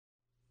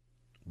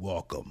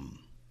Welcome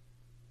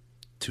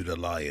to the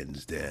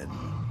Lion's Den.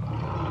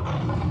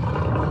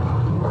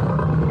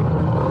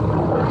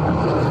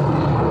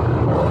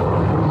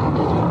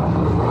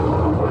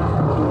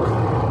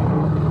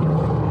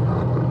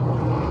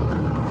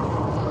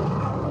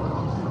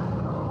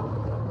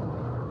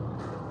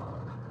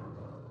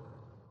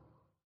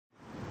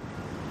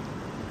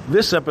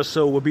 This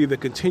episode will be the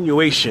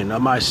continuation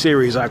of my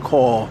series I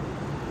call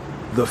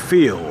The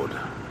Field.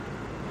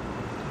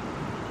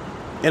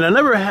 And I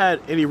never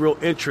had any real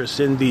interest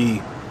in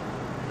the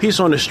Peace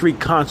on the Street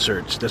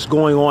concerts that's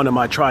going on in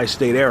my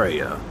tri-state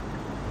area.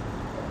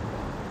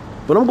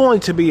 But I'm going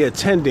to be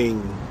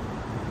attending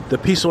the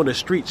Peace on the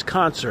Streets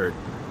concert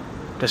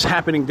that's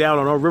happening down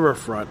on our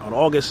riverfront on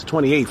August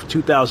 28th,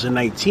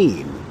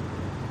 2019.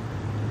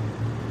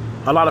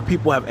 A lot of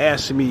people have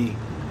asked me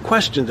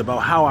questions about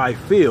how I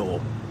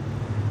feel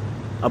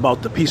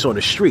about the peace on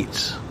the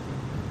streets.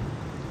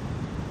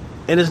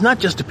 And it's not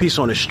just the peace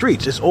on the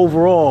streets, it's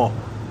overall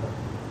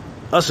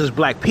us as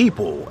black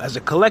people, as a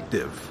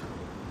collective.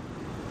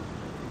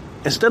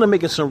 Instead of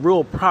making some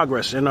real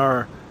progress in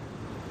our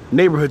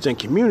neighborhoods and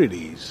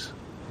communities,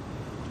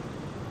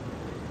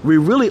 we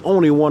really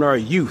only want our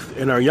youth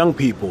and our young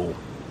people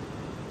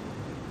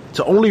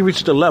to only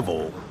reach the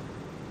level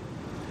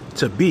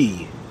to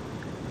be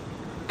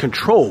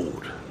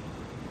controlled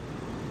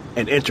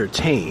and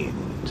entertained.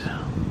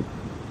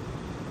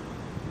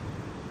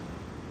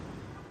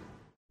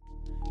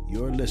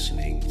 You're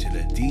listening to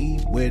the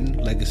D-Win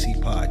Legacy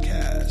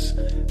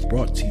Podcast,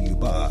 brought to you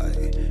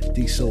by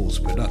D Souls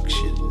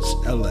Productions,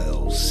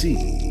 LLC,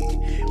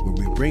 where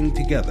we bring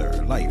together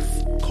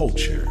life,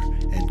 culture,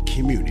 and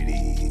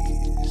communities.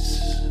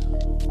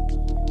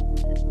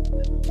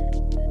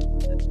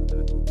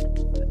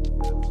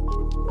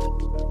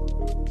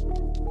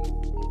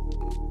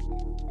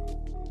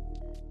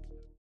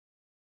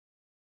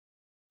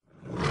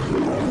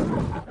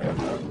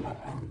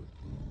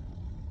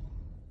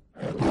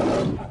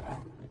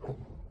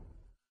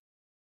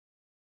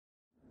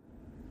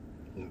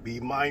 Be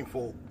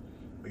mindful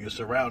of your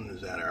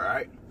surroundings, all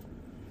right?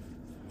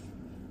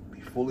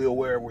 Be fully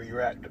aware of where you're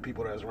at, the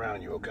people that's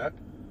around you, okay?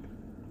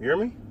 You hear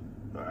me?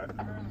 All right.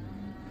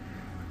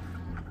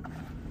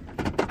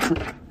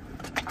 Let's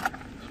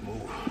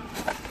move.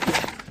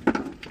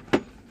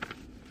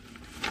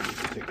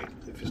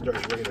 If it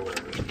starts raining or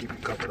whatever, just keep you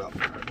covered up,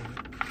 all right?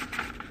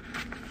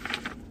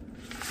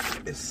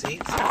 It's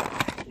safe?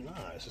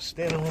 Nah, it's a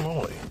standalone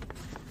only.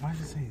 Why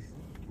does it say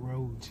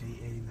road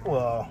GA9?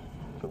 Well,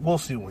 we'll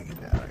see when we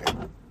get down here.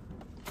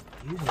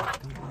 You don't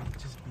want to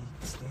just be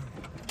standing.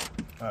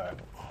 All right.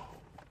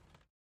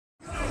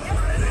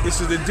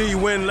 This is the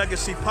D-Win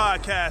Legacy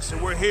Podcast,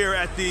 and we're here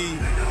at the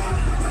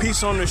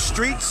Peace on the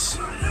Streets,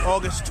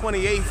 August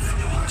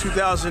 28th,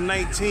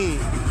 2019.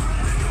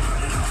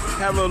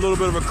 Have a little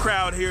bit of a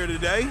crowd here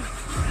today.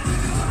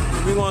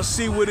 We're going to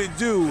see what it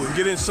do and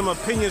get in some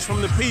opinions from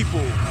the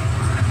people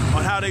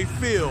on how they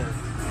feel.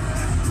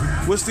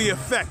 What's the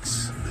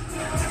effects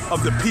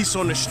of the peace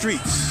on the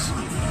streets?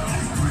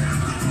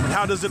 And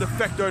how does it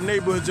affect our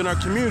neighborhoods and our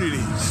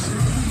communities?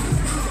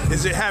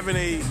 Is it having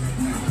a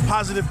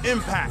positive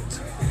impact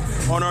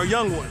on our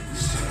young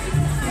ones?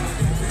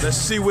 Let's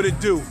see what it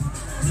do.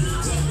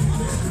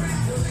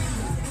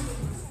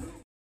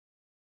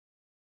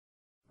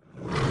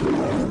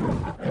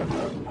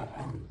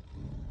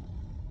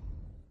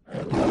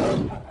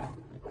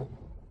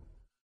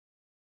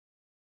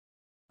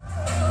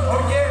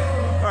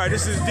 All right,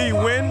 this is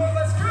D-Win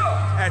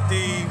at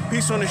the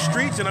Peace on the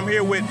Streets, and I'm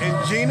here with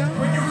Engina.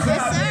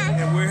 Yes, sir.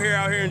 And we're here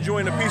out here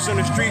enjoying the Peace on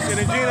the Streets. And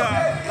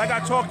Engina, like I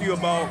talked to you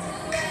about,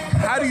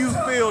 how do you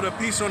feel the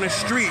Peace on the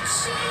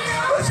Streets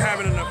is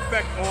having an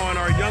effect on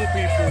our young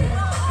people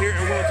here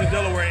in Wilmington,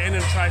 Delaware, and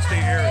in the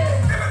tri-state area?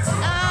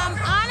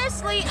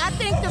 Honestly, I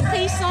think the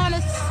Peace on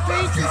the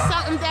Streets is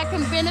something that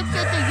can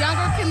benefit the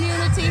younger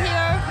community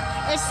here,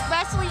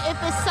 especially if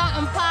it's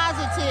something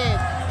positive.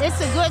 It's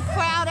a good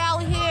crowd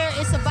out here.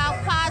 It's about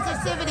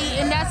positivity,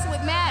 and that's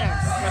what matters.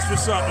 That's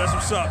what's up. That's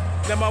what's up.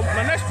 Now,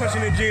 my next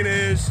question, Engina,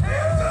 is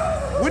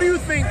what do you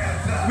think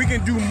we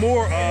can do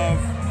more of?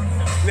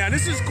 Now,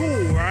 this is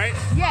cool, right?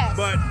 Yes.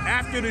 But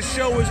after the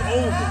show is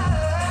over,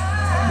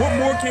 what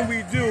more can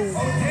we do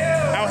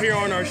out here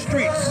on our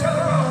streets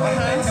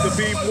to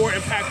be more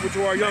impactful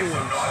to our young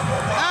ones?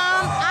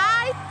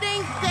 I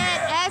think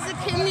that as a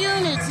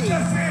community,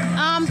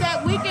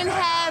 that we can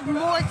have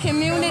more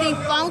community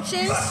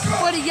functions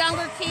for the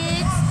younger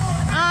kids.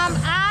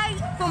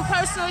 From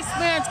personal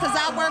experience, because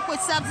I work with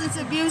substance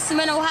abuse,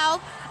 mental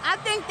health, I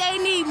think they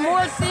need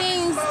more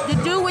things to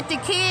do with the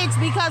kids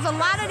because a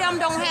lot of them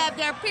don't have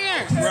their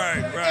parents.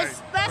 Right.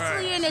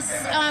 Especially in the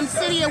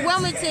city of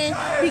Wilmington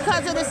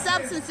because of the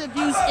substance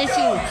abuse issue.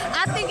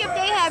 I think if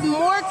they have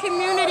more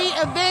community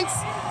events,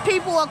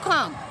 people will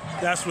come.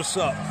 That's what's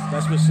up.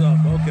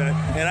 Okay.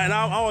 And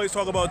I always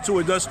talk about, too,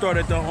 it does start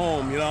at the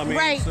home, you know what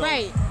I mean?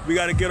 Right. We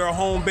got to get our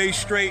home base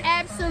straight.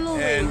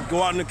 Absolutely. And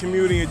go out in the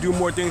community and do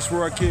more things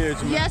for our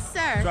kids. Man. Yes,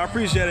 sir. So I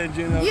appreciate it,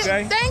 Gina,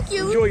 okay? Thank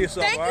you. Enjoy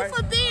yourself, Thank you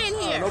for being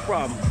here. No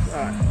problem. All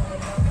right.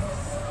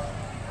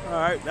 All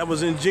right, that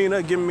was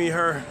Ingina giving me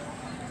her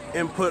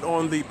input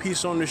on the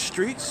Peace on the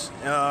Streets.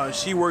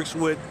 She works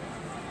with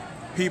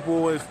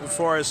people as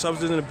far as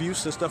substance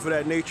abuse and stuff of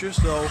that nature.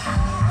 So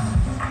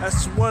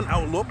that's one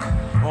outlook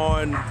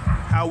on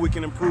how we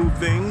can improve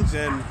things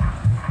and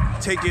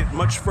take it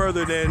much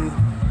further than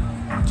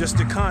just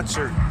the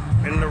concert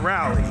and the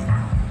rally.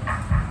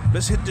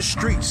 Let's hit the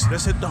streets.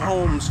 Let's hit the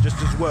homes just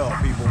as well,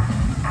 people.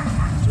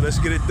 So let's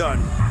get it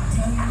done.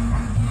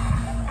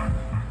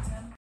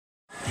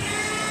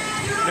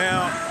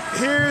 Now,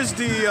 here's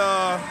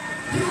the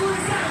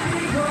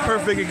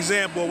perfect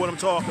example of what I'm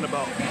talking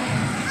about.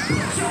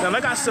 Now,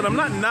 like I said, I'm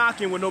not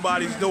knocking what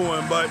nobody's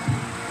doing, but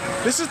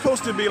this is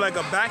supposed to be like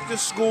a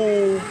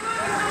back-to-school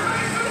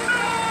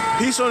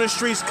Peace on the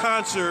Streets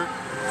concert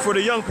for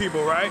the young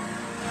people, right?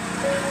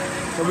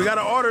 So we got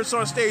an artist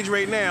on stage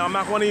right now. I'm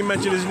not going to even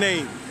mention his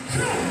name.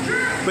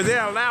 But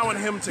they're allowing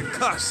him to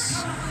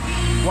cuss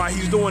while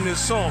he's doing this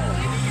song.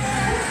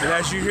 And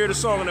as you hear the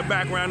song in the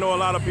background, I know a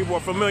lot of people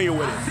are familiar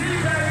with it.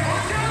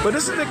 But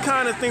this is the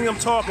kind of thing I'm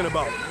talking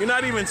about. You're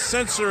not even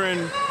censoring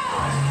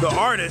the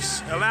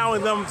artists,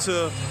 allowing them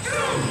to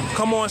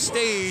come on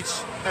stage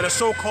at a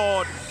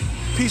so-called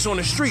Peace on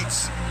the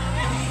Streets,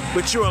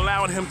 but you're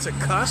allowing him to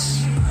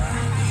cuss?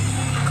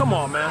 Come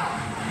on, man.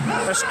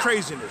 That's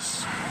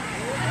craziness.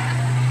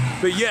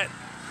 But yet,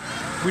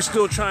 we're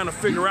still trying to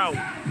figure out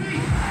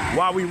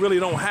why we really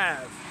don't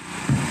have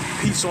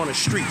peace on the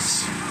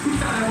streets.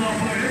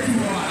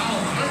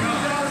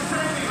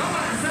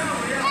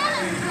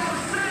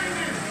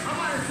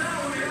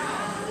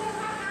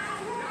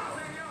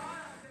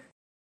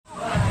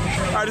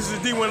 All right, this is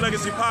the D1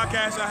 Legacy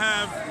Podcast. I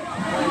have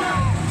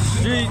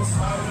Streets,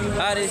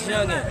 hottest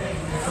youngin'.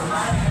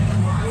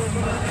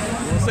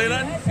 You wanna say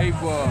nothing? 8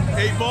 Ball.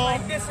 8 Ball? All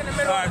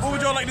right, what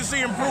would y'all like to see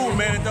improve,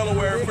 man, in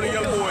Delaware for the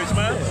young boys,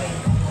 man?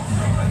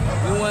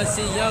 We want to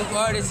see young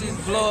artists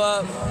blow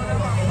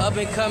up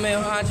and coming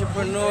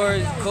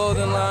entrepreneurs,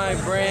 clothing line,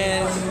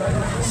 brands,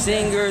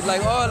 singers,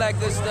 like all that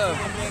good stuff.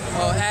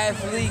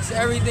 Athletes,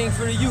 everything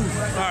for the youth.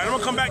 All right, I'm going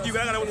to come back to you.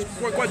 I got a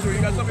quick question.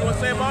 You got something you want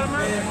to say about it,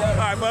 man? All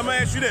right, but I'm going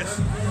to ask you this.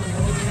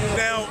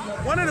 Now,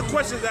 one of the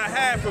questions I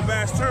had for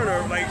Bass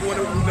Turner, like when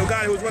the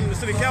guy who was running the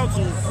city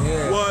council,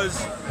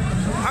 was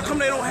how come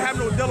they don't have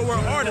no Delaware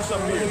artists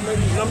up here? You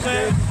know what I'm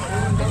saying?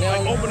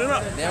 Like, open it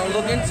up. They don't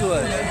look into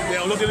us. They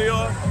don't look into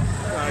y'all?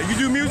 You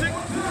do music?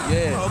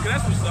 Yeah. Okay,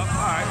 that's what's up.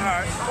 All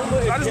right.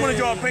 So I just wanted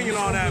your opinion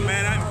on that,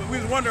 man. We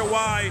was wondering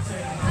why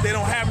they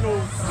don't have no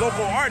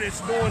local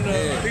artists doing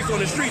the Peace on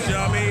the Streets, you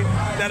know what I mean?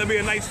 That'd be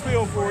a nice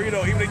feel for, even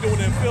they doing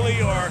it in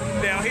Philly or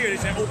down here, they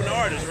say open the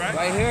artists, right?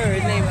 Right here,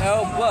 his name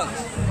L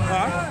Bucks.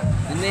 Huh?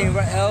 His name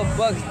L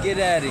Bucks, get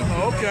at him.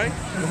 Oh, okay.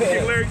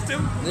 Kick lyrics too?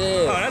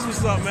 Yeah. Oh, that's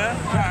what's up, man.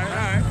 All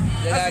right.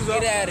 They gotta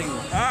get at him. All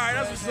right,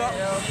 that's what's up.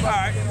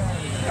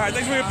 All right,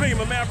 thanks for your opinion,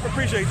 my man. I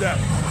appreciate that.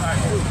 All right,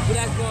 cool. We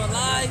not going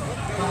live?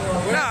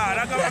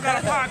 Nah, I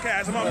got a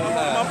podcast.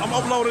 I'm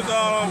uploaded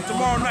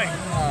tomorrow night.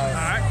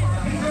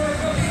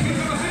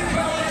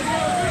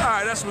 All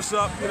right, that's what's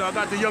up. I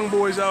got the young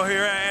boys out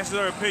here. I asked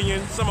their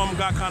opinion. Some of them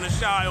got kind of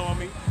shy on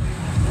me.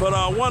 But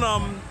one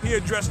of them, he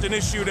addressed an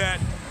issue that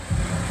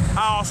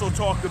I also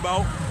talked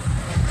about.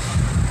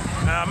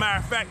 Matter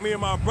of fact, me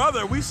and my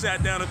brother, we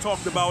sat down and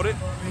talked about it.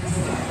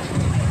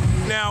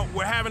 Now,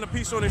 we're having a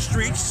Peace on the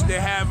Streets. They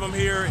have them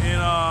here in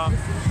the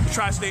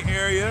tri-state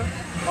area,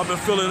 up in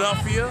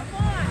Philadelphia,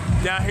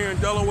 down here in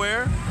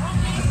Delaware.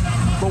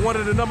 But one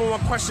of the number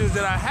one questions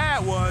that I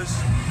had was,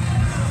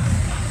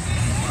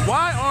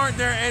 why aren't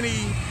there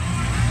any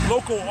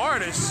local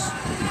artists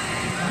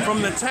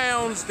from the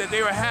towns that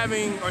they were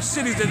having, or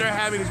cities that they're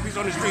having this Peace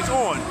on the Streets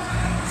on?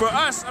 For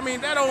us, I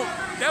mean, that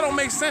don't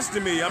make sense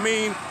to me. I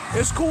mean,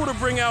 it's cool to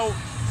bring out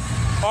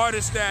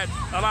artists that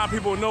a lot of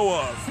people know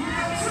of.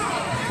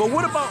 But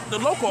what about the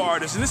local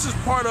artists? And this is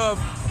part of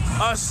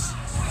us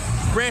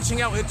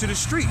branching out into the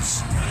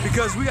streets,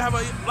 because we have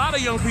a lot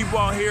of young people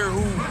out here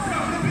who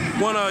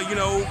want to,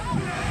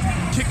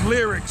 kick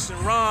lyrics and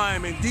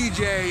rhyme and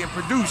DJ and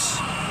produce.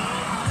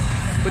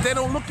 But they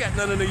don't look at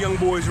none of the young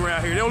boys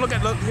around here. They don't look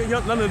at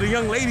none of the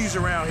young ladies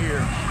around here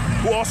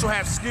who also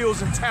have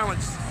skills and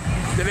talents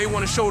that they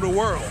want to show the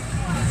world.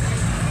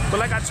 But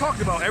like I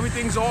talked about,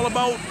 everything's all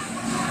about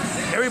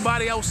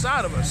everybody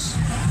outside of us.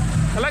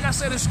 And like I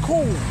said, it's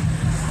cool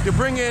to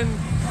bring in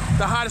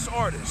the hottest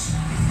artists.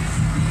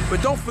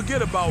 But don't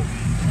forget about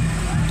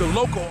the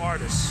local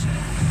artists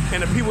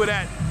and the people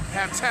that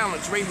have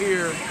talents right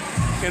here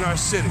in our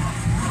city.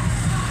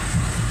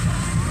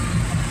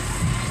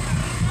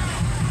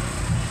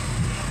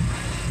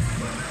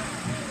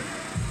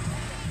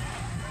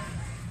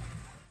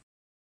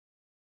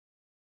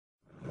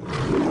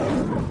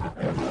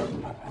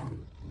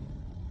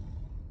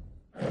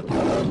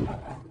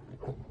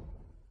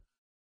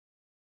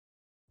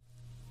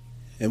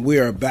 And we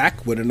are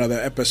back with another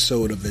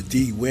episode of the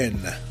D-Win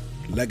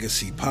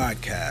Legacy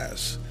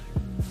Podcast.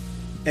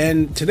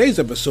 And today's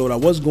episode, I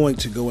was going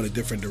to go in a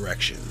different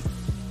direction.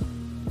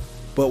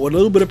 But with a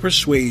little bit of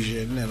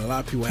persuasion, and a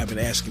lot of people have been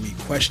asking me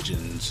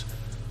questions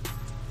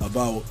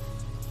about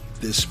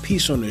this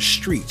Peace on the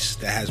Streets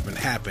that has been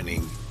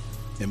happening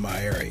in my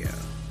area.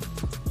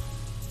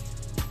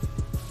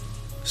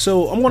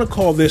 So I'm going to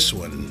call this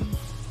one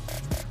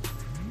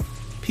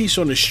Peace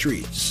on the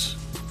Streets,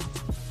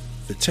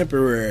 the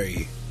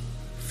temporary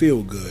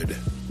feel-good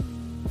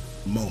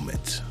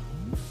moment.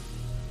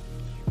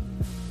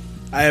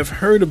 I have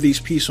heard of these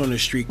Peace on the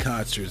Street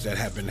concerts that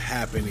have been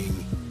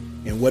happening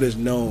in what is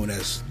known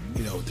as,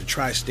 the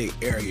tri-state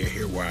area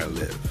here where I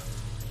live.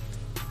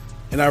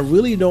 And I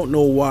really don't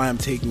know why I'm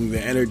taking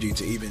the energy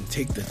to even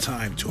take the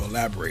time to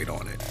elaborate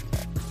on it.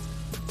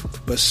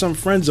 But some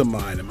friends of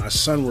mine and my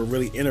son were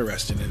really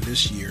interested in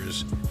this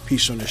year's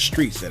Peace on the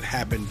Streets that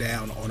happened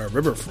down on our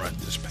riverfront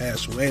this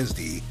past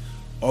Wednesday,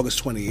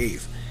 August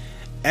 28th.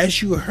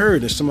 As you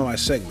heard in some of my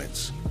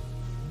segments,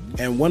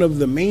 and one of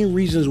the main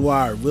reasons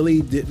why I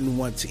really didn't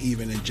want to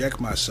even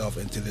inject myself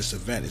into this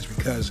event is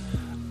because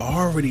I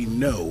already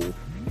know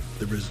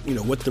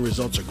what the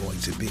results are going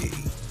to be.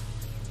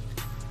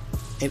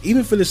 And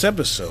even for this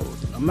episode,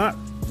 I'm not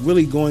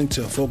really going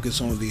to focus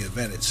on the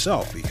event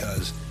itself,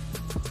 because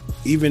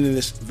even in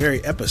this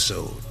very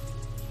episode,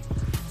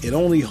 it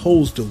only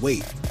holds the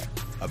weight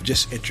of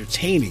just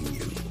entertaining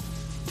you.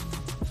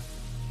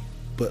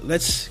 But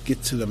let's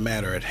get to the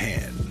matter at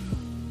hand.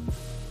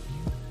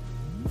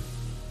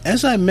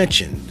 As I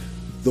mentioned,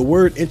 the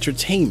word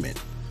entertainment,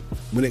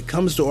 when it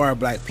comes to our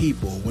black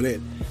people, when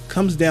it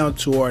comes down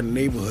to our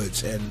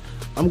neighborhoods, and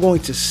I'm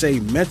going to say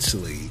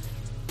mentally,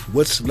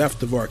 what's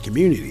left of our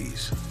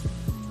communities,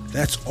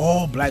 that's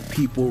all black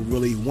people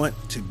really want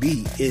to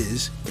be,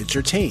 is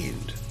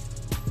entertained.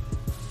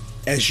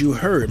 As you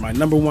heard, my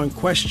number one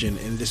question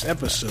in this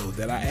episode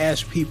that I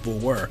asked people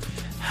were,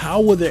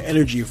 how will their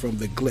energy from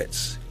the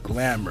glitz,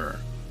 glamour,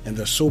 and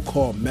the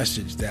so-called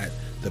message that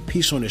the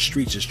Peace on the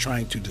Streets is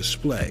trying to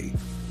display,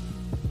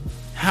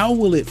 how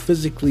will it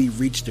physically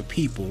reach the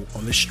people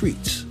on the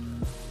streets?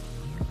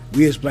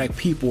 We as black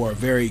people are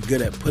very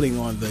good at putting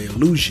on the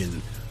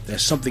illusion that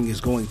something is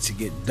going to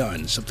get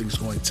done, something's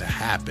going to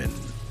happen.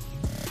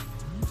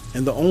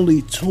 And the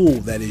only tool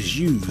that is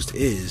used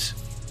is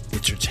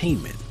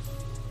entertainment.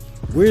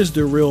 Where's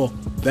the real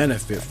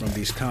benefit from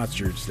these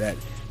concerts that,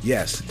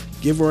 yes,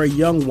 give our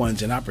young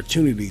ones an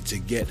opportunity to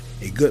get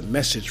a good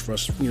message for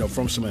us,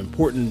 from some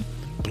important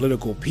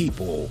political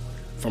people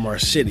from our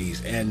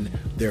cities and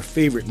their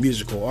favorite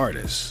musical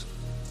artists?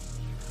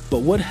 But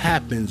what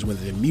happens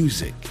when the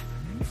music,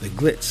 the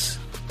glitz,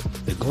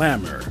 the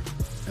glamour,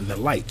 and the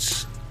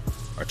lights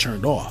are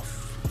turned off?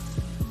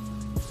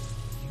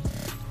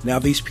 Now,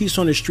 these Peace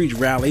on the Street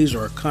rallies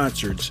or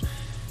concerts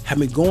have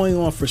been going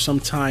on for some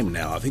time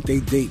now. I think they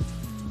date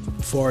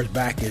as far as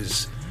back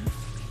as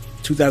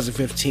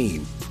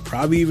 2015,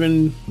 probably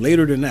even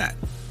later than that.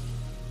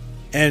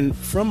 And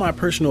from my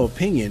personal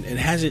opinion, it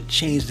hasn't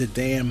changed a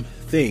damn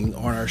thing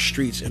on our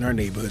streets, in our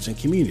neighborhoods and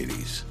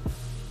communities.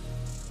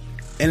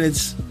 And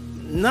it's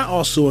not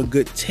also in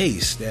good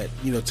taste that,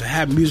 to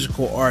have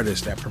musical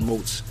artists that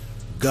promotes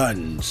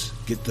guns,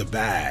 get the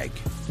bag,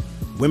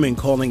 women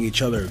calling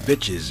each other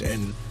bitches,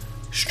 and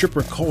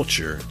stripper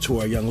culture to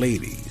our young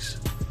ladies.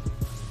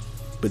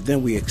 But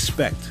then we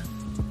expect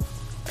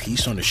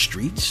peace on the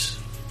streets?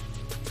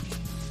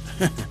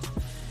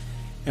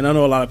 And I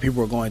know a lot of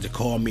people are going to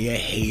call me a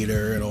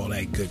hater and all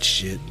that good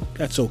shit.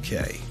 That's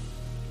okay.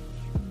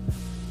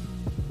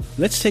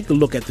 Let's take a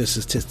look at the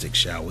statistics,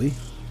 shall we?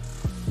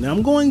 Now,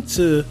 I'm going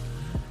to,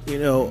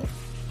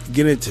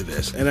 get into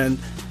this. And then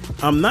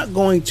I'm not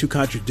going to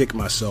contradict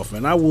myself.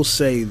 And I will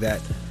say that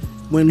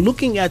when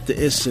looking at the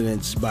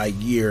incidents by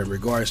year in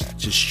regards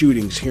to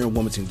shootings here in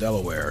Wilmington,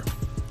 Delaware,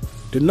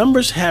 the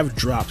numbers have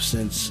dropped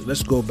since,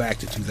 let's go back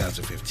to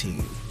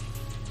 2015.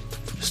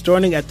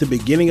 Starting at the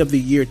beginning of the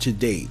year to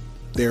date,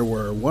 there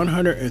were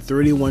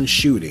 131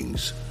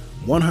 shootings,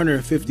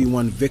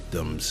 151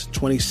 victims,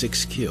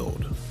 26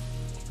 killed.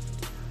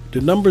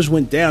 The numbers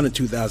went down in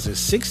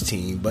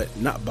 2016, but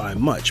not by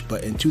much.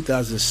 But in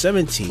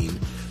 2017,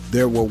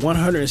 there were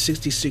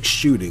 166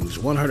 shootings,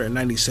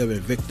 197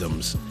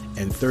 victims,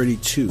 and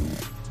 32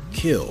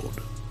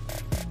 killed.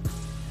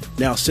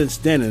 Now, since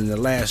then, in the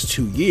last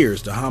 2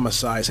 years, the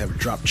homicides have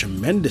dropped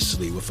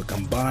tremendously, with a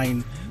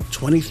combined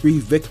 23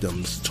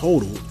 victims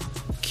total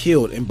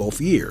killed in both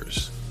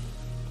years.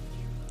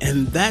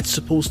 And that's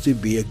supposed to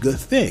be a good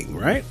thing,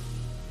 right?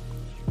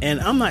 And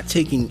I'm not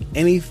taking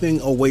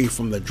anything away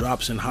from the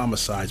drops in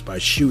homicides by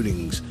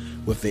shootings,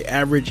 with the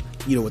average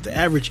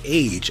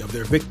age of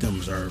their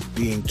victims are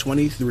being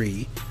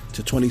 23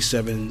 to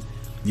 27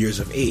 years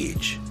of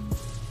age.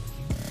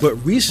 But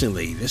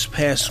recently, this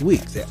past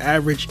week, the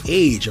average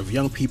age of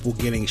young people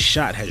getting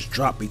shot has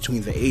dropped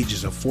between the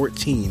ages of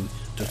 14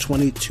 to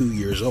 22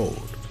 years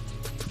old.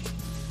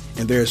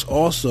 And there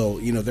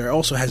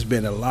also has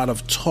been a lot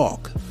of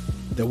talk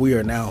that we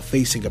are now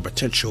facing a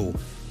potential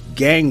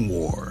gang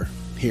war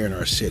here in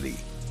our city.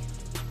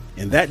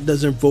 And that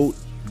doesn't vote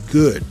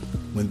good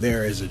when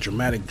there is a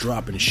dramatic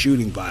drop in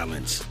shooting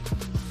violence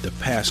the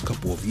past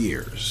couple of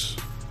years.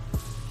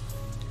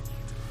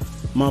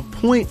 My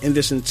point in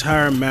this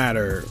entire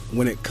matter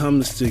when it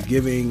comes to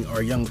giving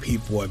our young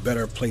people a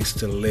better place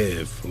to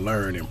live,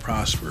 learn, and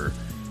prosper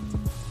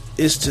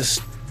is to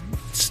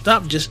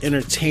stop just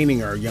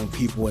entertaining our young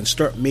people and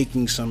start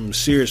making some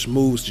serious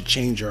moves to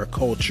change our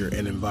culture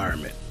and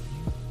environment.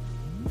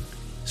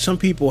 Some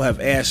people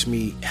have asked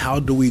me, how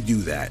do we do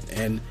that?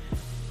 And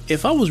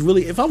if I was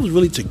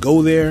really to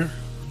go there,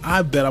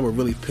 I bet I would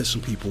really piss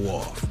some people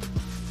off.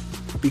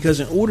 Because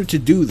in order to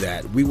do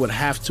that, we would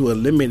have to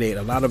eliminate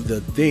a lot of the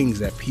things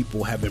that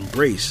people have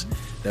embraced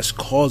that's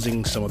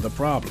causing some of the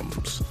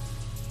problems.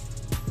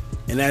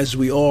 And as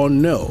we all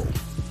know,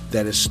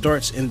 that it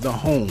starts in the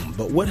home.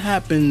 But what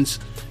happens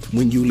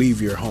when you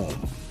leave your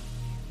home?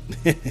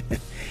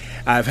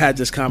 I've had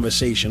this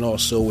conversation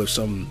also with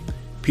some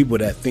people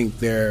that think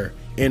their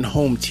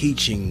in-home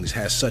teachings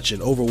has such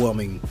an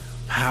overwhelming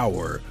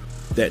power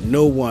that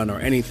no one or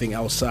anything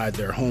outside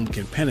their home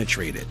can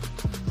penetrate it.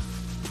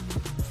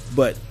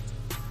 But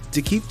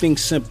to keep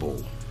things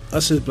simple,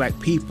 us as black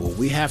people,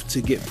 we have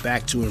to get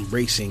back to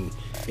embracing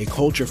a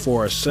culture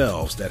for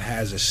ourselves that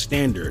has a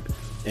standard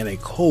and a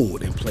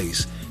code in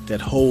place that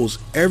holds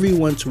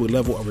everyone to a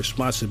level of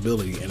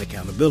responsibility and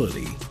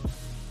accountability.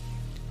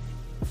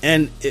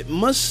 And it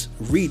must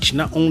reach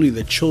not only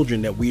the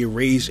children that we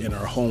raise in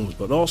our homes,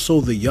 but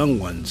also the young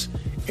ones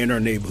in our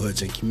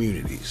neighborhoods and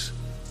communities.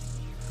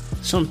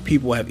 Some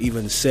people have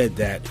even said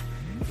that,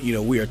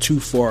 we are too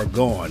far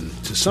gone.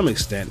 To some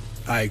extent,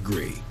 I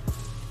agree.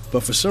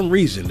 But for some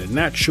reason, the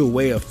natural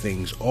way of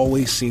things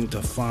always seem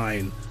to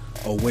find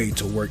a way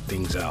to work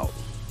things out.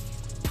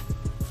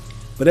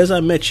 But as I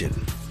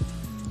mentioned,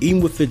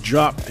 even with the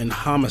drop in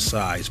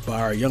homicides by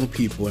our young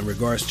people in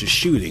regards to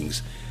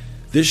shootings,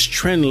 this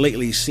trend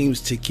lately seems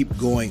to keep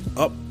going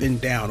up and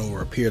down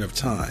over a period of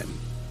time.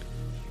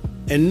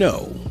 And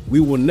no, we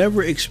will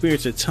never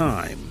experience a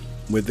time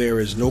where there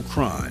is no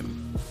crime.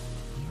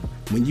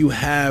 When you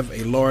have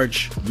a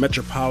large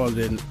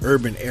metropolitan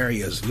urban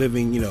areas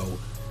living,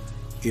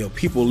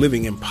 people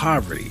living in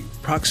poverty,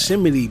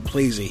 proximity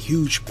plays a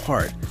huge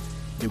part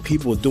in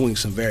people doing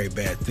some very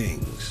bad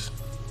things.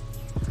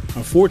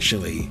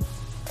 Unfortunately,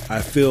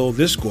 I feel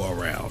this go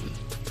around,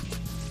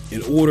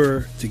 in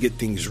order to get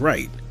things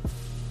right,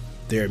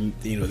 there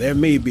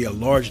may be a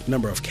large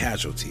number of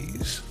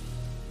casualties.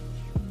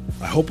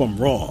 I hope I'm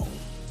wrong,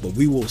 but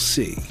we will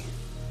see.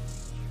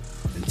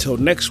 Until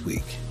next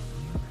week,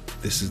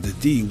 this is the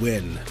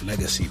D-Win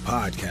Legacy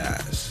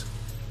Podcast.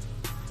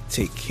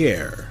 Take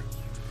care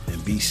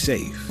and be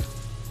safe.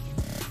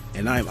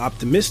 And I am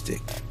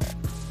optimistic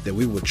that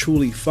we will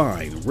truly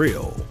find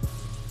real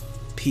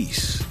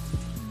peace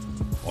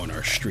on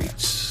our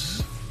streets.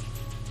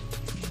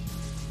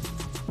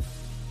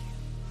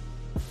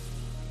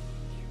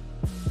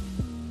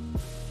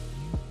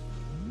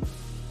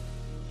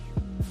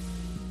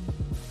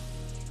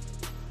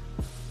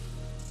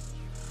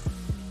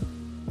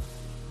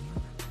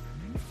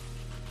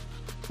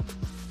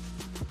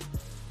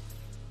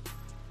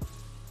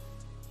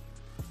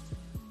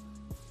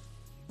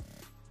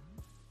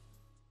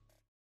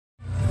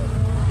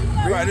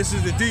 Right, this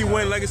is the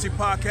D-Win Legacy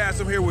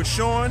Podcast. I'm here with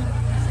Sean,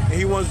 and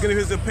he wants to give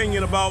his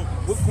opinion about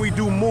what can we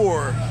do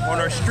more on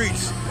our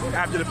streets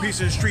after the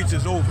Peace in the Streets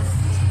is over.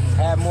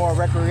 Have more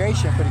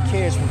recreation for the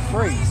kids for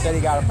free. Instead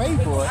they gotta pay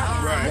for it,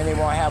 right. Then they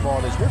won't have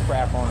all this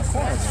riffraff on the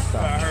corners and stuff.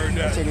 I heard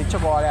that. So they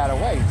took all that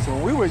away. So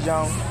when we was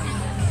young,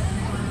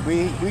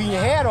 we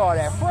had all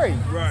that free.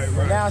 Right.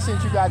 But now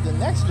since you got the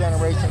next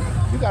generation,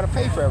 you got to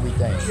pay for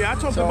everything. Yeah,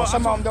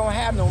 some of them don't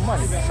have no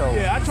money. So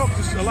yeah, I talked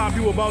to a lot of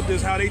people about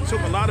this, how they took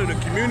a lot of the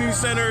community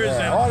centers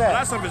and all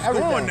that stuff is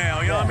gone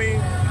now. You know what I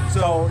mean?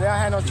 So they don't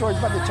have no choice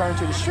but to turn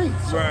to the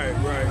streets. So. Right.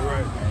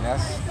 And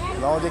that's as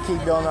long as they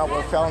keep building up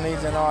with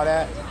felonies and all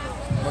that.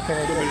 What can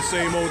they do? The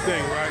same old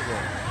thing, right?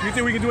 Yeah. You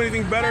think we can do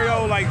anything better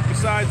though? Like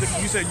besides,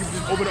 you said you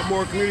just open up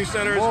more community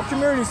centers. More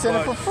community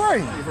center for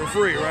free. For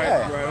free, right?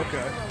 Yeah. Right.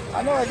 Okay.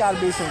 I know there got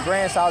to be some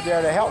grants out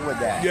there to help with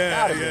that.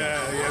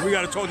 Yeah. We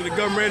got to talk to the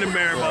government and the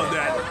mayor about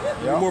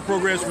that. Yep. More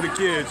programs for the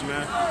kids,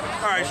 man.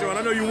 All right, Sean.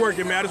 I know you're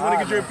working, man. I just want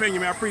to get your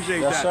opinion, man. I appreciate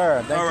that. Yes,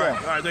 sir. Thank you. All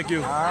right. Thank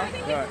you. All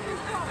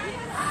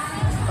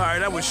right.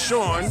 That was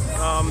Sean.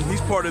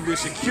 He's part of the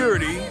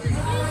security.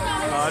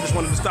 I just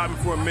wanted to stop him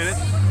for a minute.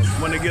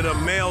 Want to get a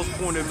male's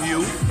point of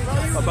view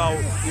about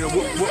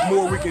what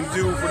more we can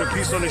do for the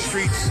peace on the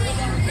streets,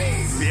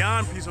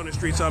 beyond peace on the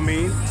streets. I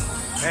mean.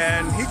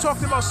 And he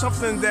talked about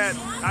something that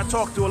I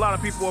talked to a lot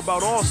of people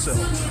about also,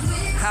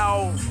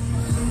 how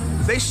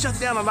they shut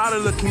down a lot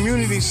of the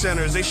community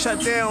centers. They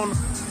shut down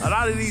a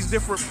lot of these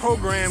different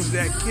programs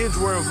that kids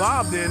were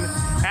involved in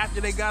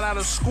after they got out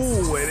of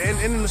school and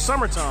in the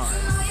summertime.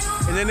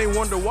 And then they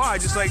wonder why,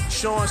 just like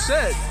Sean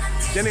said,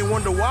 then they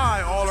wonder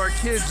why all our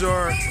kids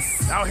are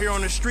out here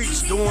on the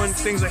streets doing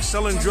things like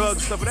selling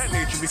drugs, stuff of that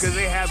nature, because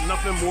they have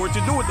nothing more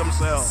to do with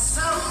themselves.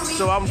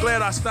 So I'm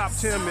glad I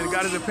stopped him and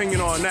got his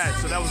opinion on that.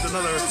 So that was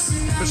another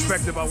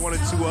perspective I wanted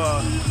to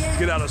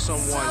get out of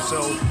someone.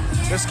 So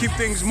let's keep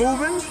things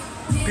moving.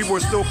 People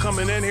are still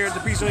coming in here at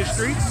the Peace on the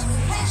Streets.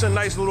 It's a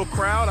nice little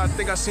crowd. I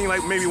think I seen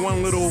like maybe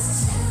one little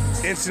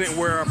incident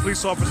where a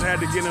police officer had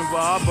to get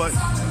involved, but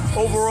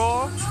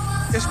overall,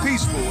 it's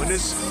peaceful and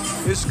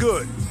it's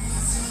good.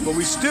 But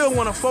we still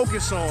want to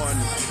focus on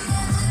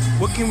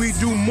what can we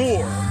do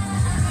more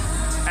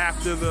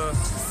after the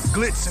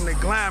glitz and the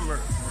glamour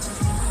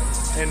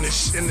and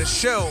the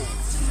show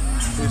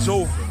is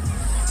over.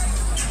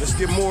 Let's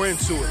get more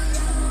into it.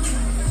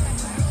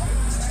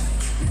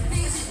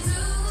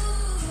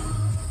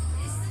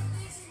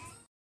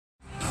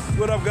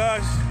 What up,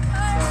 guys?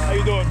 How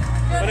you doing?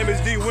 My name is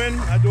D. Win.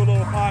 I do a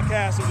little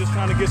podcast. I'm just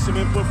trying to get some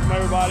input from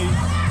everybody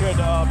here at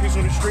the Peace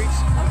on the Streets.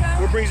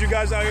 Okay. What brings you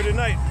guys out here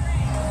tonight?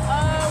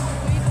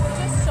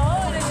 We just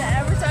saw it in the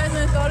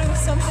advertisement, thought it was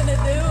something to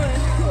do.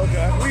 And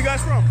Okay. Where you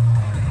guys from?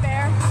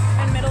 Fair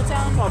in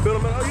Middletown. Oh,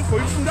 Middleman. Oh,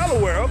 you're from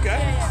Delaware. Okay.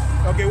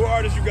 Yeah. Okay, what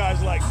artists you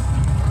guys like?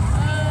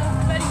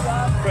 Fetty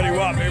Wap. Freddie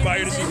Wap.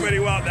 Everybody here to see Freddie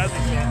Wap. That's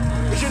what's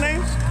up. What's your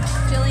names?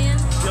 Jillian.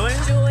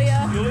 Jillian?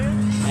 Julia. Julian?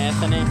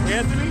 Anthony.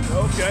 Anthony?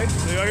 Okay.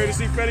 So you're here to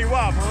see Freddie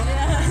Wap, huh?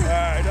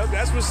 Yeah. All right.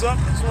 That's what's up.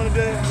 Just wanted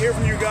to hear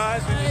from you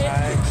guys. We're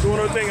just doing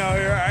our thing out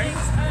here. All right.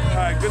 Thanks.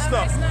 All right. Good Have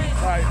a stuff. nice night.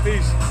 All right.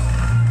 Peace.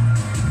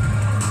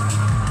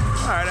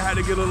 All right. I had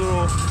to get a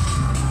little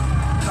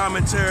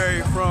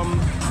commentary from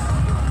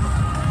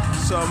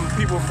some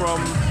people from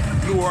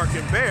Newark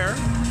and Bear.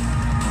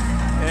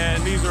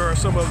 And these are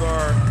some of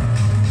our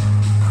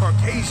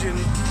Caucasian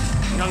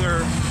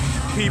younger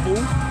people.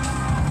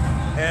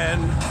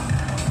 And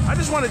I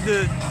just wanted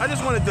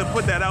to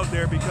put that out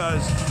there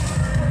because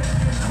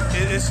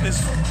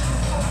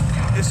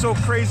it's so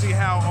crazy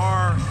how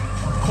our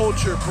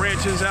culture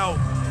branches out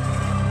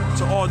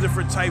to all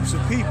different types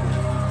of people.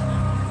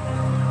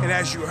 And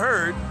as you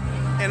heard,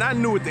 and I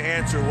knew what the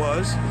answer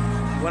was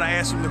when I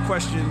asked them the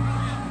question,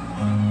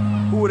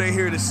 who were they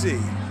here to see?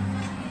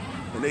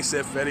 And they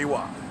said Fetty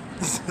Wap.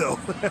 So,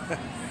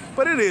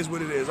 but it is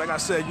what it is. Like I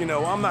said,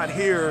 I'm not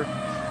here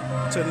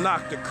to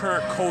knock the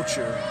current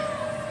culture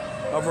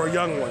of our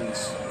young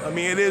ones. I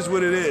mean, it is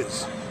what it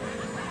is.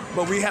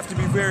 But we have to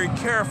be very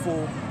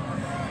careful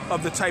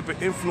of the type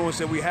of influence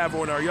that we have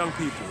on our young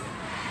people.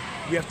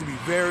 We have to be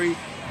very,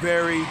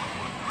 very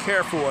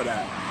careful of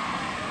that.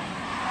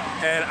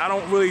 And I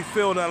don't really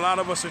feel that a lot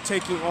of us are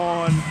taking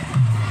on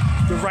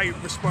the right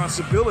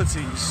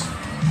responsibilities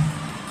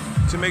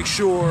to make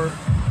sure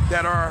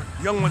that our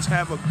young ones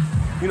have a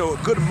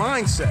good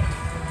mindset.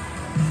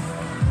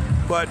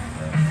 But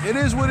it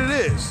is what it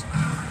is.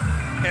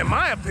 In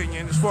my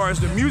opinion, as far as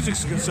the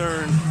music's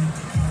concerned,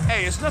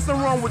 hey, it's nothing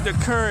wrong with the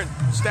current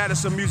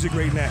status of music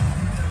right now.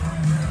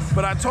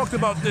 But I talked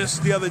about this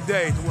the other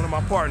day to one of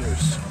my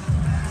partners.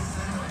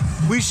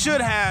 We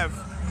should have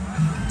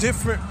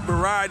different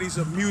varieties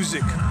of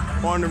music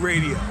on the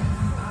radio.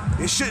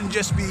 It shouldn't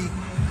just be,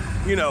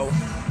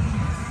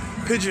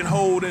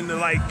 pigeonholed into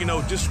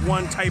just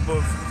one type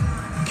of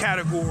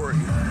category.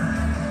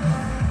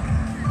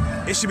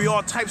 It should be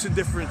all types of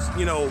different,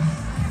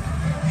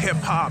 hip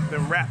hop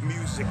and rap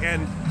music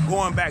and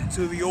going back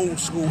to the old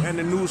school and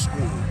the new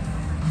school.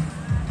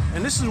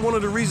 And this is one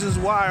of the reasons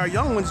why our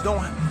young ones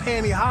don't pay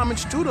any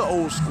homage to the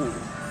old school.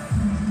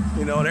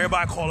 And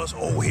everybody call us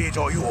old heads,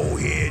 oh, you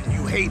old head, and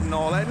you hate and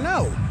all that.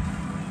 No.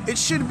 It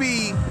should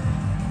be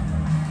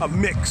a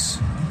mix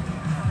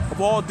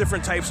of all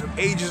different types of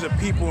ages of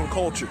people and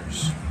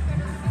cultures.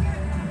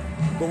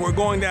 But we're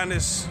going down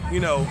this,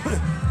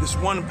 this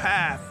one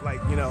path,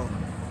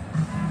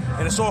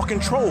 and it's all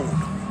controlled.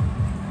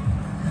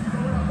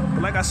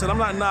 But like I said, I'm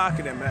not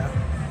knocking it, man.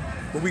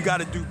 But we got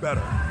to do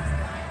better.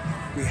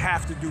 We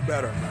have to do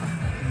better,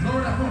 man.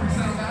 Lower that phone,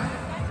 sound guy.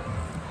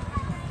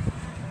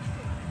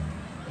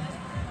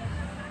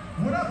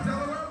 What up,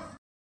 Delaware?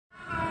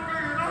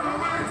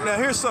 Now,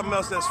 here's something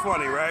else that's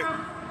funny, right?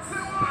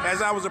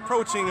 As I was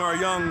approaching our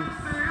young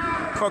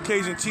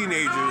Caucasian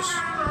teenagers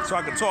so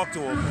I could talk to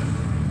them,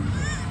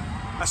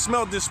 I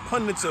smelled this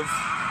pungence of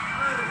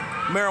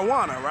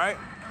marijuana, right?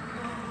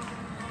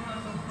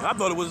 And I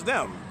thought it was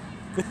them,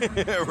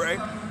 right?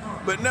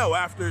 But no,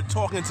 after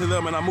talking to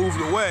them and I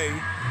moved away,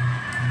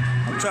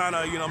 I'm trying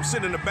to, I'm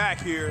sitting in the back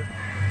here,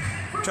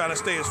 trying to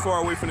stay as far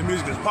away from the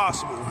music as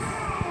possible.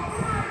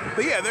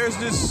 But yeah, there's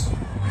this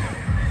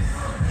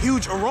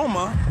huge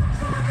aroma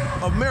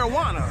of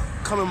marijuana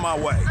coming my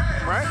way,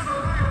 right?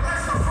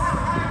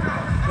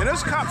 And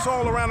there's cops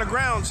all around the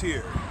grounds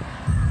here.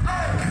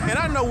 And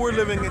I know we're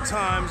living in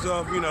times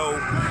of,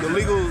 the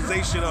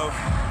legalization of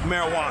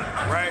marijuana,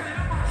 right?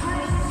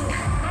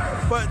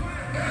 But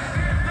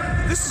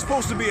this is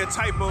supposed to be a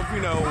type of,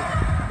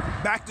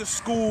 back to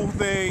school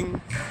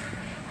thing,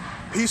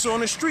 peace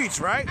on the streets,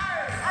 right?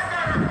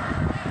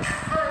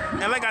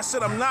 And like I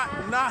said, I'm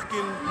not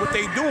knocking what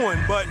they doing,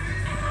 but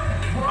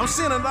I'm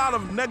seeing a lot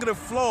of negative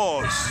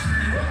flaws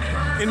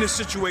in this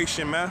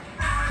situation, man.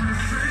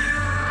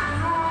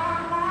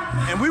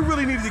 And we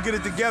really need to get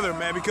it together,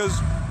 man,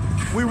 because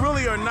we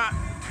really are not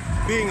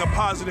being a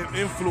positive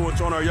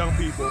influence on our young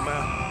people,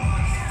 man.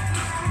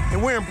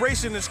 And we're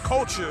embracing this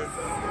culture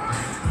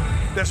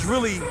that's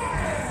really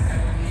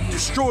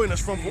destroying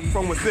us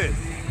from within,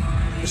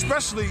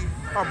 especially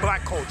our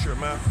black culture,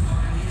 man.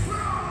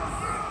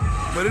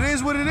 But it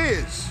is what it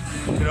is,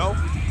 you know?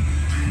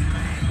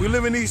 We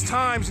live in these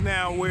times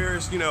now where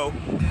it's, you know,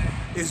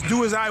 it's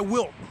do as I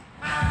will.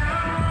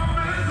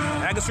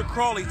 Agatha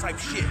Crowley type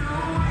shit.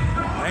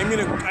 I ain't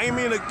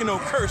mean to, you know,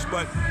 curse,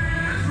 but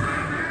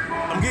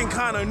I'm getting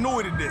kind of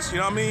annoyed at this, you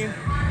know what I mean?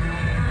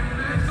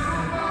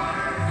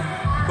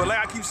 But like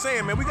I keep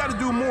saying, man, we got to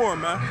do more,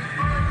 man.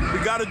 We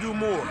got to do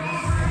more.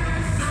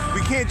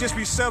 We can't just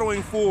be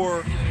settling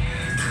for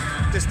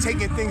just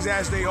taking things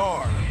as they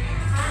are.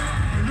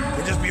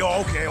 And just be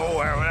all okay. Oh,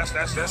 well,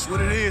 that's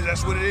what it is.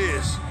 That's what it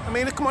is. I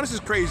mean, come on, this is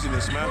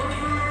craziness, man.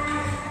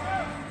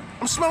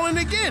 I'm smelling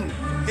it again.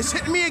 It's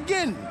hitting me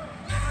again.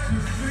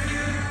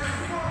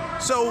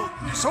 So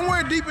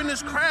somewhere deep in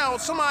this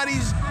crowd,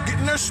 somebody's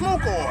getting their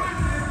smoke on.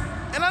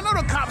 And I know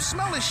the cops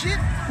smell this shit.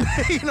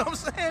 You know what I'm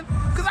saying?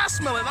 Because I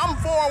smell it. I'm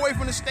far away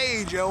from the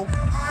stage, yo.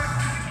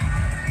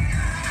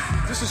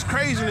 This is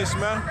craziness,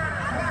 man.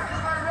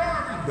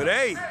 But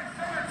hey,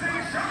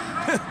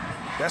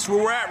 that's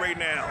where we're at right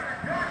now.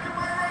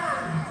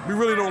 We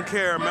really don't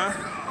care, man.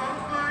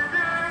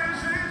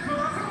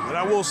 But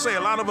I will say,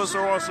 a lot of us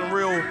are on some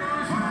real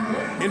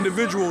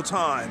individual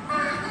time.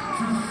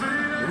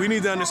 We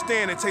need to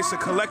understand it takes a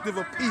collective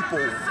of people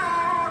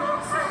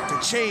to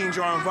change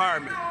our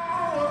environment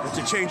and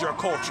to change our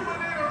culture.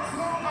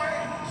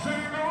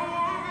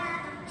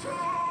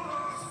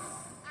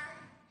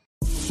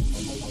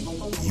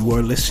 You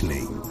are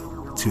listening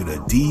to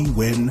the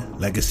D-Win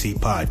Legacy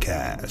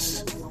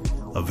Podcast,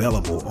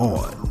 available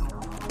on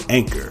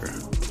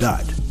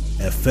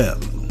Anchor.fm,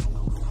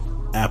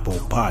 Apple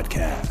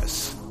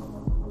Podcasts,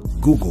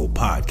 Google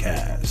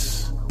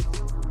Podcasts,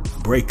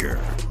 Breaker,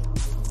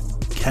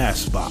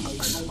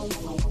 Castbox,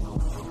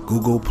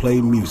 Google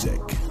Play Music,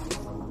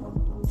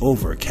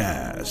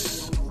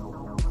 Overcast,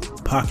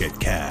 Pocket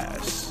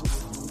Cast,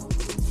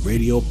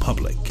 Radio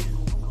Public,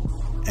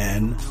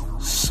 and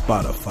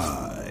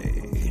Spotify.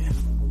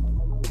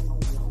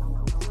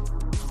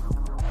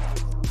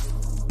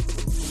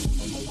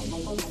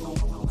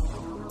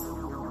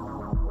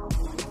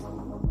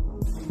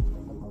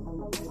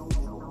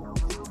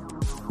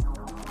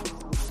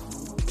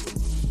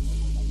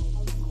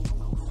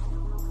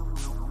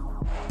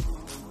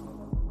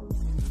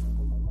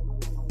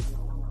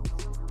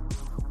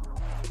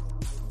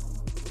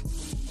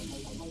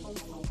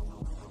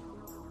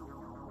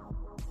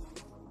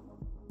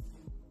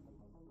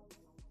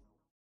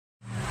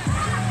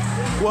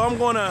 Well, I'm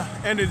going to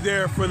end it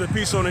there for the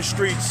Peace on the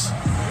Streets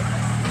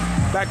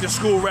back to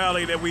school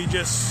rally that we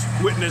just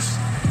witnessed.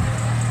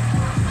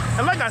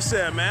 And like I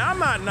said, man, I'm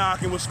not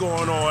knocking what's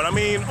going on. I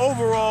mean,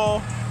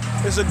 overall,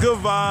 it's a good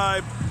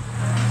vibe.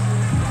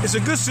 It's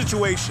a good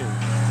situation.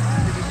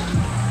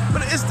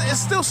 But it's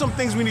still some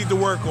things we need to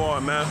work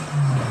on, man.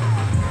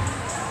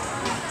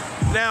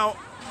 Now,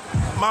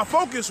 my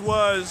focus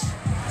was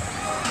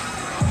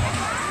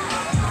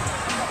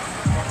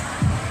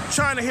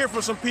trying to hear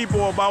from some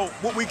people about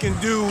what we can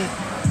do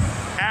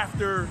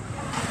after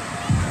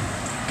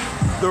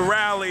the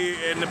rally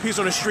and the Peace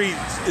on the Street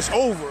is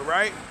over,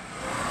 right?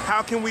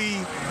 How can we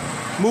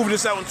move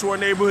this out into our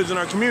neighborhoods and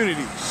our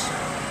communities?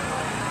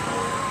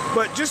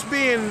 But just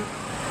being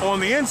on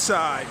the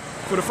inside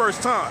for the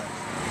first time,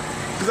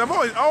 because I've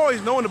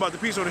always known about the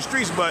Peace on the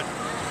Streets, but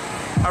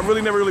I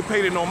really never really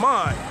paid it no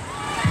mind.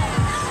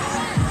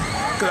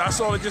 Because I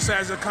saw it just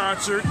as a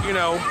concert, you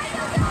know,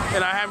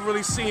 and I haven't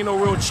really seen no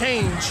real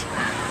change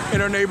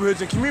in our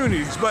neighborhoods and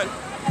communities. But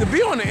to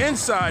be on the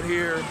inside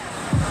here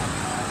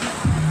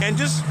and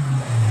just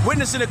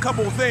witnessing a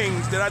couple of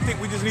things that I think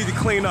we just need to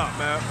clean up,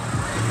 man.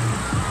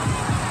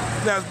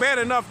 Now, it's bad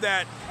enough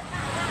that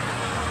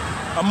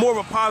a more of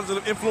a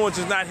positive influence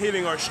is not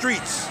hitting our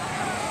streets,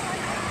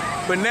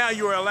 but now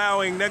you're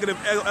allowing negative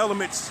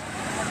elements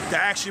to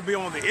actually be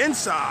on the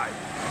inside,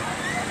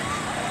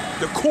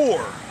 the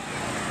core,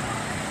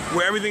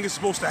 where everything is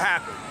supposed to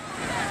happen.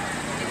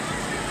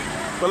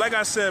 But like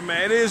I said,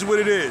 man, it is what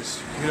it is.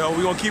 You know,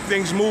 we're gonna keep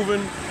things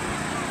moving.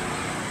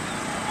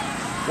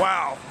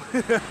 Wow.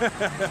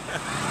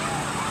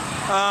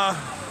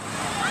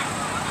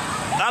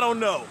 I don't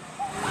know.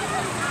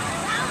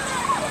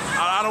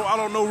 I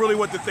don't know really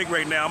what to think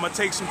right now. I'm gonna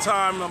take some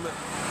time,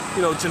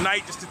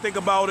 tonight just to think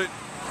about it.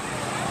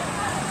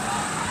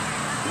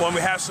 When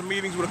we have some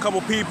meetings with a couple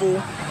people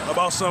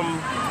about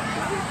some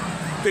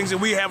things that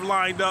we have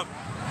lined up.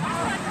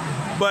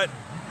 But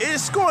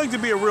it's going to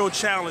be a real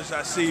challenge,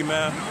 I see,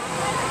 man.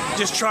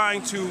 Just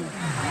trying to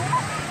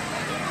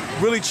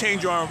really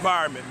change our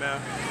environment,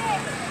 man.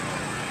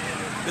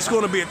 It's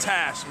going to be a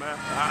task, man.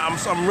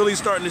 I'm really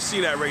starting to see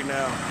that right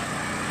now.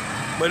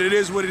 But it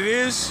is what it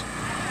is.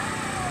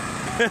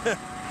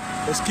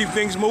 Let's keep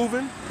things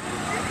moving.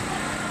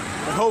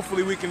 And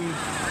hopefully we can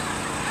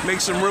make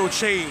some real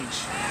change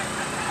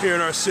here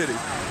in our city.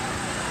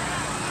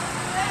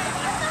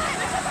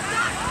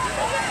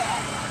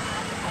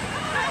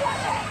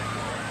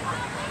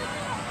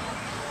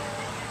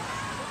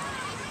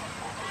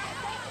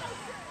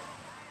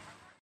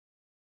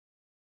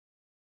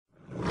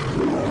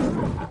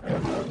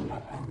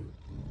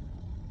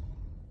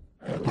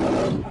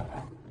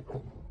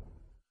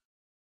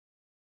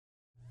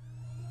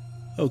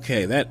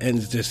 Okay, that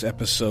ends this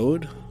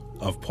episode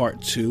of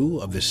part 2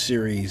 of the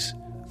series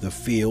The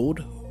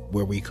Field,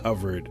 where we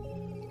covered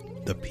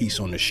the peace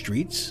on the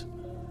streets.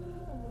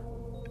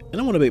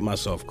 And I want to make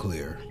myself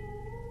clear.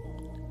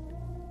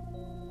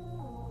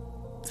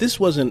 This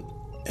wasn't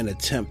an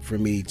attempt for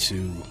me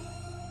to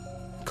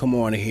come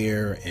on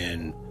here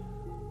and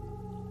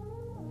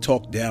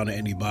talk down to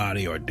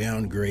anybody or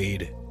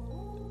downgrade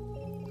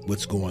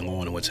what's going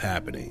on and what's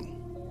happening.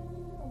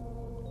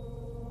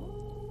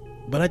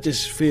 But I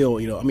just feel,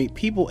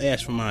 people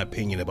ask for my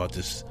opinion about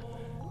this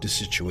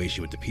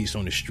situation with the peace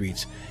on the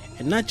streets,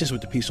 and not just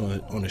with the peace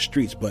on the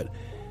streets, but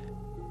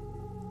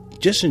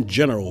just in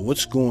general,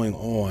 what's going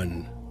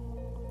on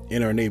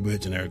in our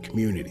neighborhoods and our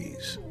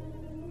communities.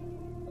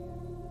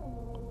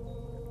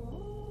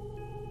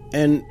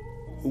 And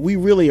we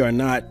really are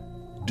not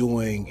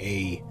doing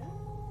a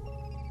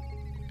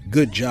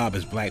good job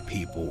as black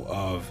people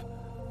of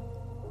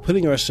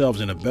putting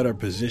ourselves in a better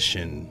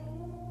position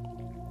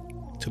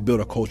to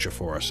build a culture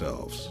for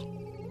ourselves.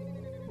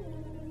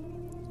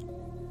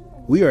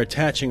 We are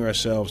attaching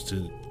ourselves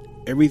to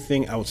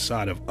everything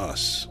outside of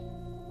us.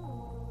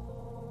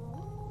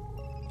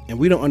 And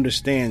we don't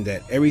understand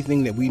that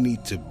everything that we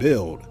need to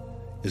build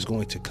is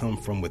going to come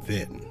from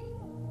within.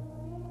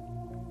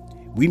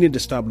 We need to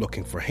stop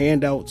looking for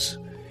handouts.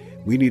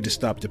 We need to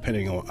stop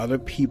depending on other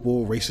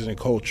people, races, and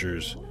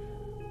cultures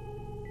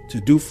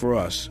to do for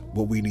us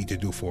what we need to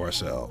do for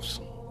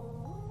ourselves.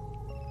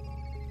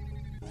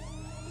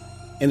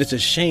 And it's a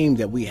shame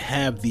that we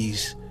have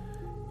these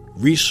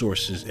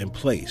resources in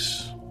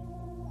place,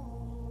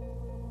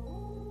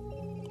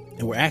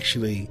 and we're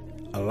actually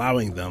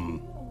allowing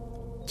them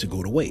to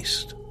go to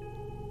waste.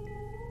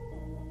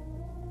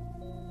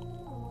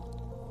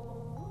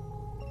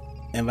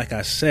 And like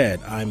I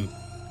said, I'm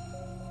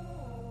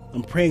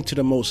praying to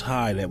the Most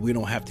High that we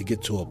don't have to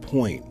get to a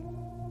point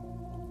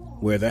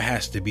where there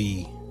has to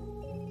be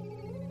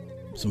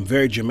some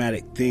very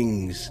dramatic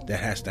things that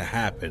has to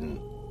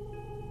happen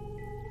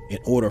in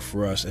order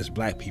for us as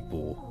black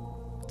people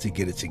to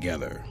get it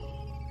together.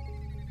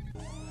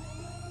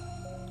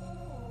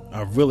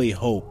 I really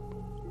hope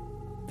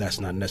that's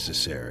not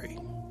necessary.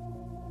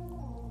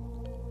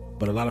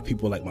 But a lot of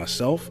people like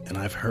myself, and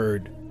I've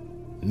heard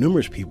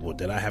numerous people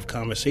that I have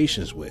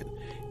conversations with,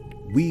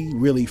 we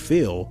really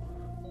feel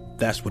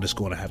that's what it's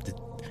going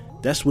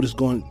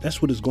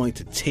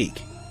to take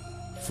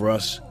for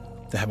us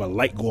to have a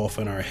light go off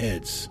in our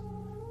heads,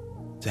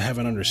 to have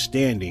an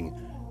understanding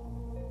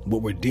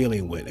what we're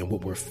dealing with and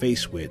what we're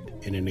faced with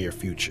in the near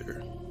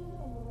future.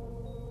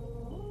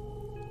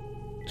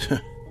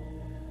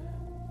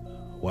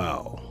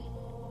 Wow.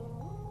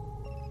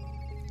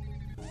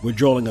 We're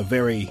drawing a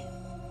very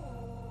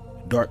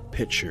dark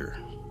picture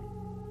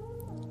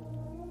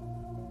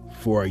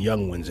for our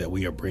young ones that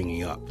we are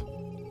bringing up.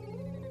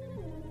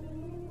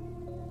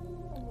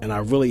 And I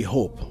really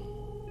hope,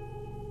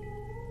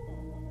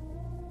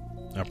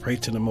 I pray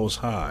to the Most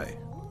High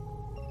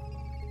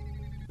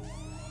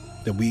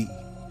that we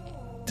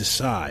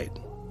decide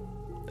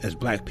as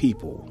black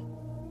people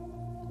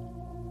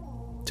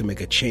to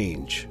make a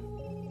change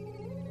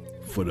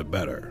for the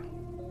better.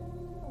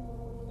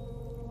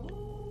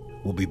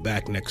 We'll be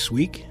back next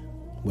week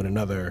with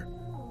another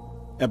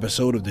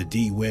episode of the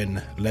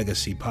D-Win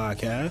Legacy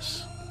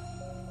Podcast.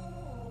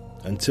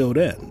 Until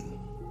then,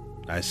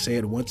 I say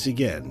it once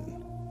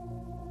again,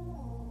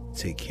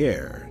 take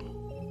care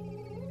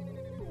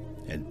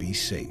and be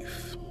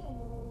safe.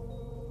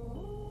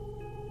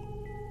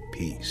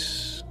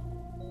 Peace.